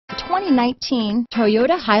2019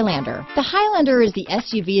 Toyota Highlander. The Highlander is the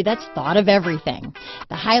SUV that's thought of everything.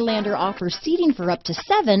 The Highlander offers seating for up to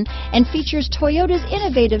 7 and features Toyota's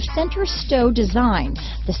innovative center stow design.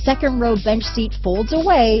 The second row bench seat folds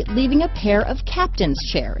away, leaving a pair of captain's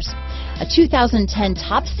chairs. A 2010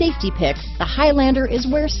 top safety pick, the Highlander is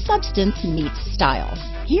where substance meets style.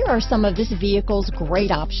 Here are some of this vehicle's great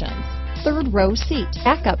options: third row seat,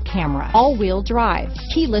 backup camera, all-wheel drive,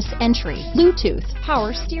 keyless entry, Bluetooth,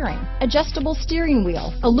 power steering, adjustable steering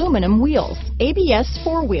wheel, aluminum wheels, ABS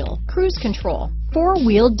 4-wheel, cruise control,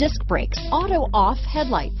 4-wheel disc brakes, auto-off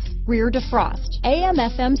headlights, rear defrost,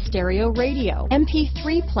 AM/FM stereo radio,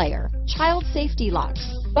 MP3 player, child safety locks,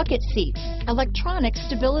 bucket seats, electronic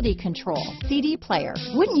stability control, CD player.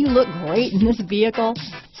 Wouldn't you look great in this vehicle?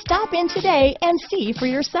 Stop in today and see for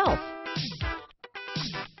yourself.